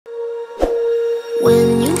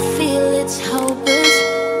When you feel it's hopeless,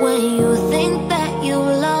 when you think that you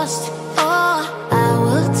lost, oh, I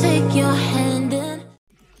will take your hand and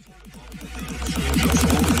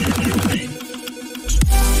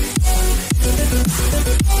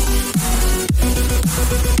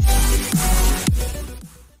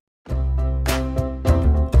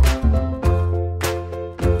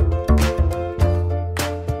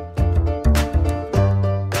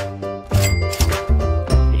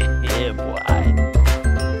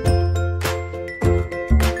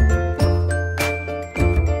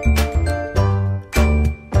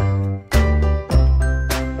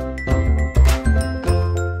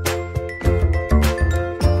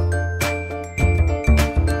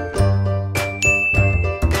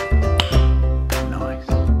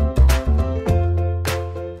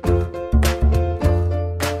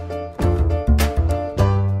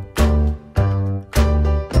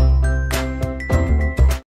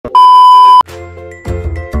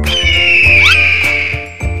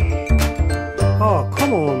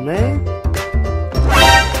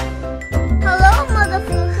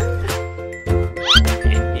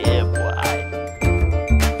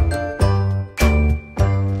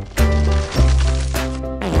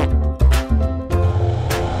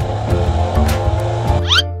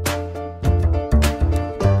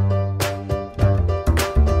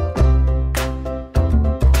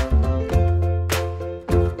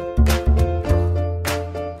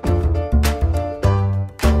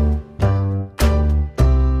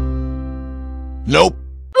Nope.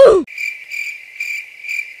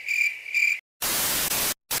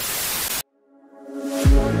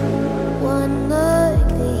 one look,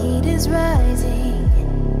 the heat is rising,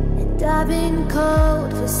 and I've been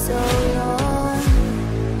cold for so long.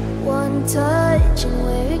 One touch and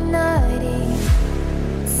we're igniting,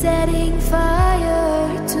 setting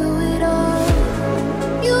fire to it all.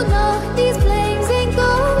 You know these flames ain't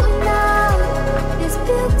going out. This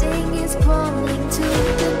building is crumbling to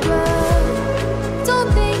the ground.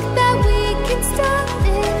 Don't think that we can stop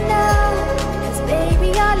it now, 'cause baby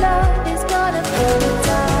our love is gonna burn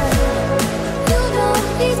down. You know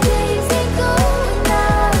these flames ain't going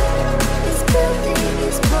out. This building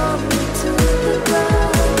is crumbling to the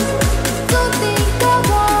ground. Don't think I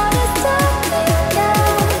wanna stop it now,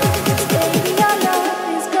 'cause baby our love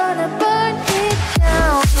is gonna burn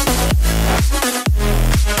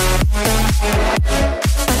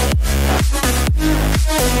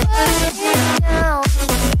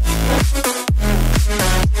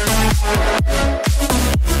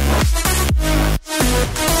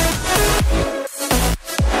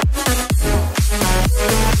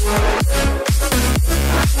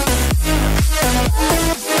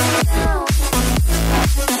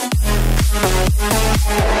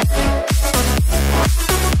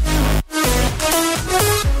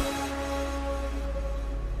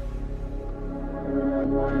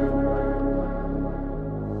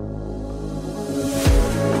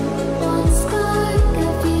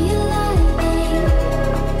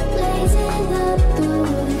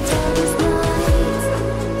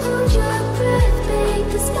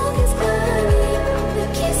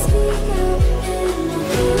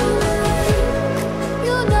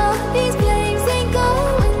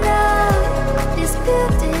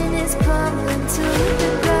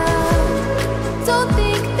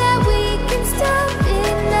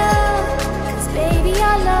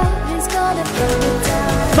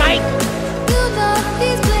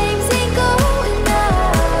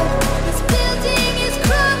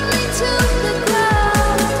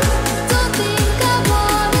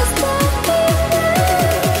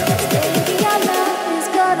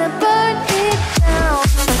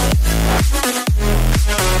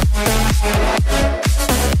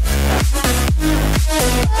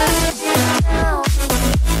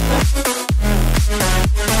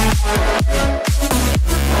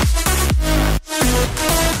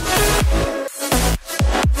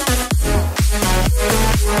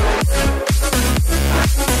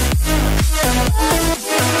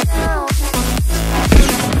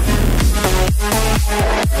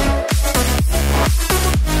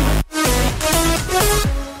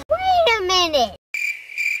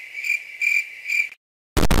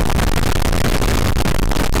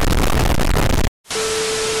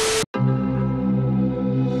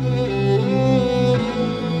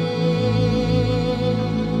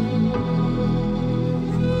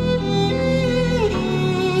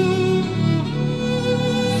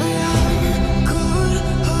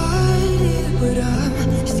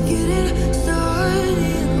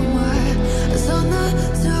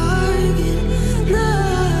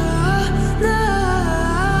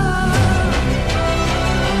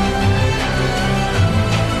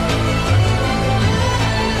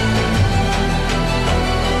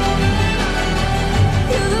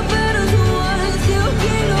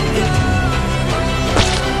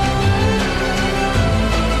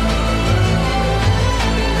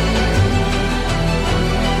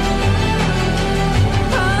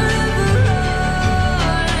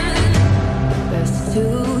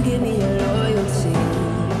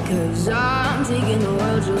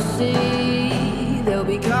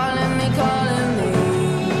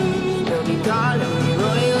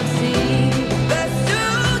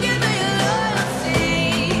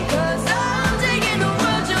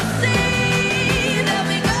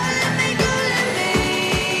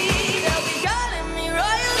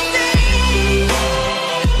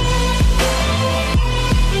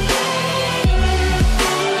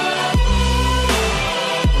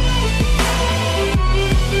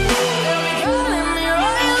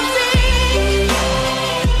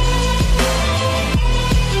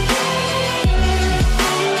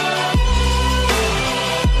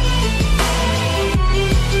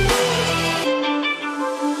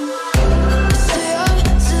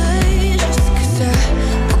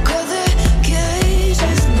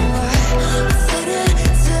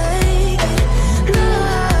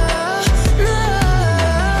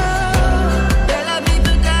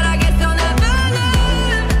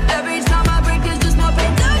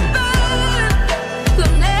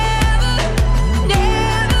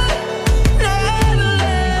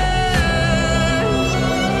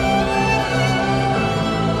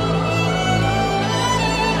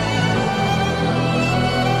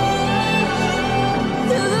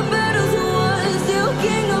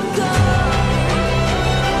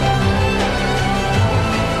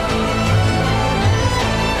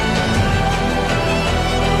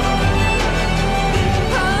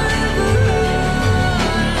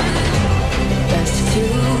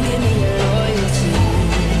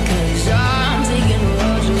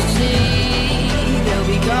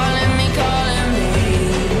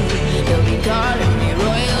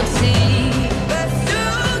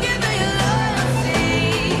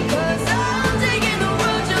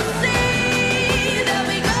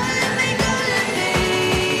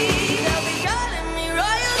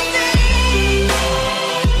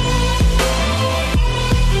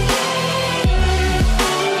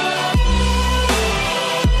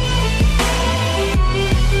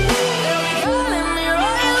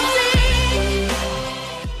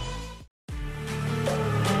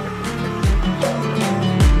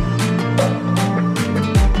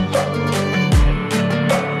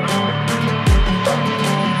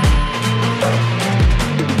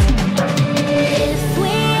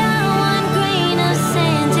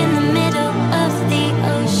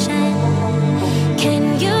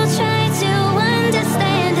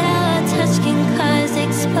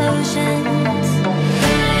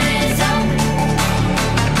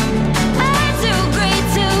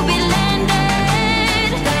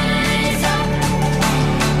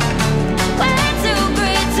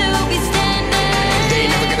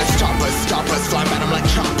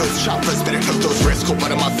choppers, better cook those risks. Cold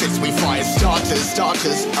blood in my fists, we fire starters.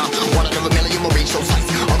 One out of a million will reach those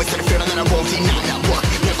heights. Always had a feeling that I won't deny that work.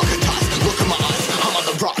 Never could toss, look in my eyes, I'm on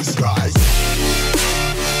the rocks.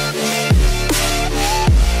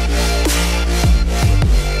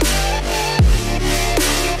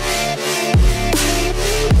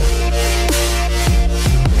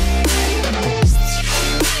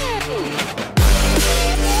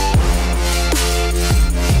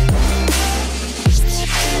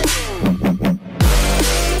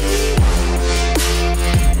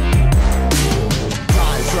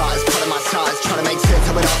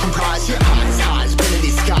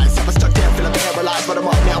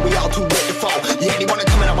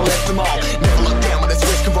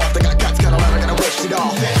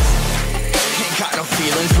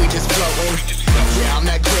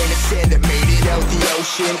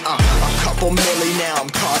 A couple milli now, I'm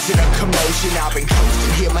causing a commotion. I've been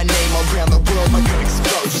coasting, hear my name around the world like an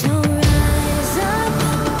explosion. So rise up,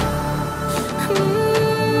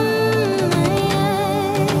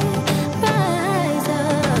 rise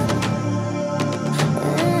up.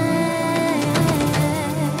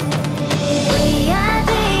 We are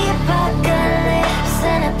the apocalypse,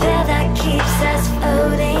 and a pill that keeps us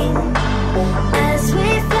floating. As we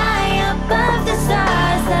fly above the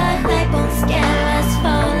stars, the hype won't scare us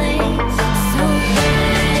falling. So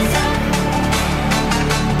rise up.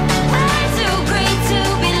 I'm too great to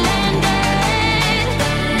be landed.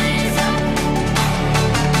 Rise up.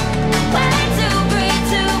 Way too great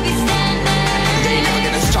to be standing. They ain't never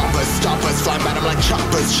gonna stop us. Fly by them like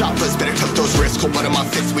choppers, better cook those risks. Cold blood in my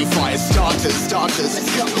fists, we fire starters. Let's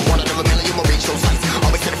go. One out of a million will reach those heights.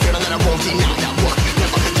 Always had a feeling that I won't deny that work.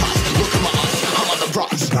 Never could toss, look in my eyes, I'm on the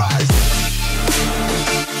rocks.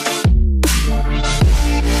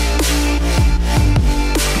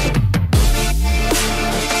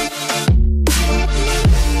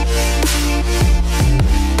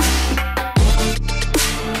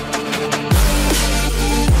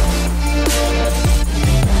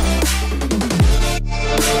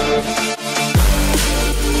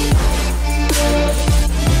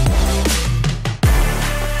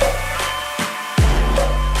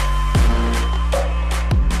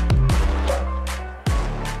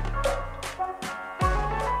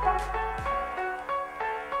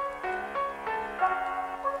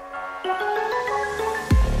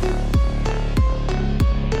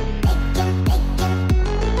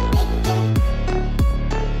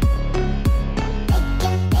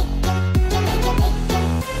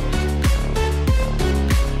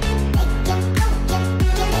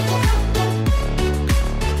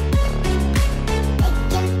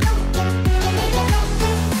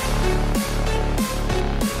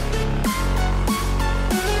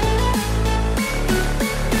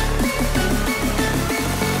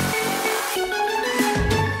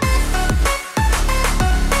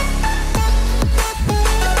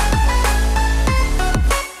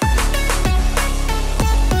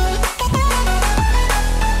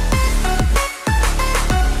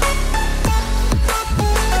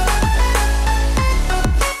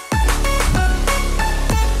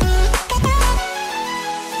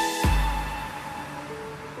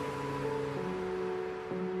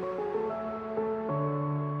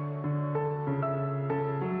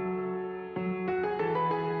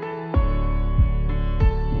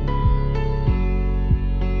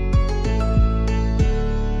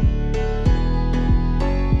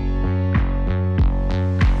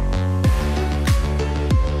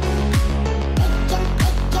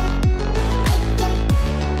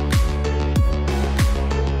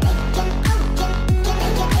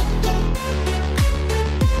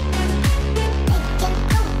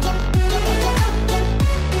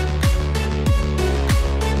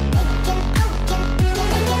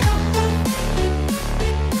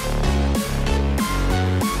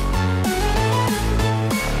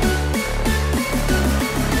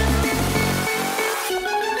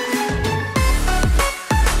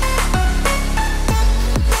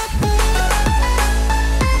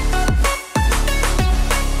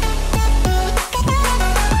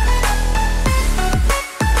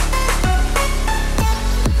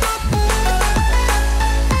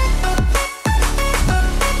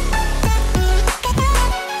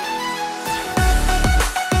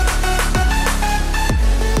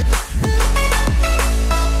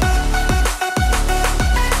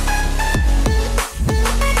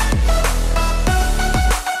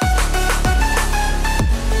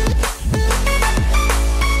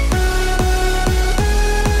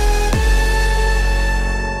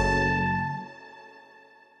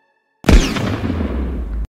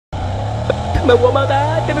 Mà qua ba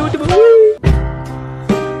ta, cho vui.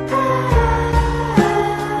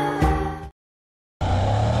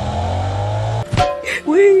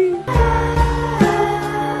 Whee!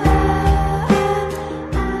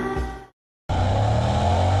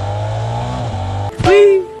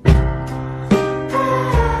 Whee!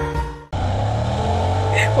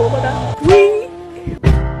 Ủa ba ta? Whee!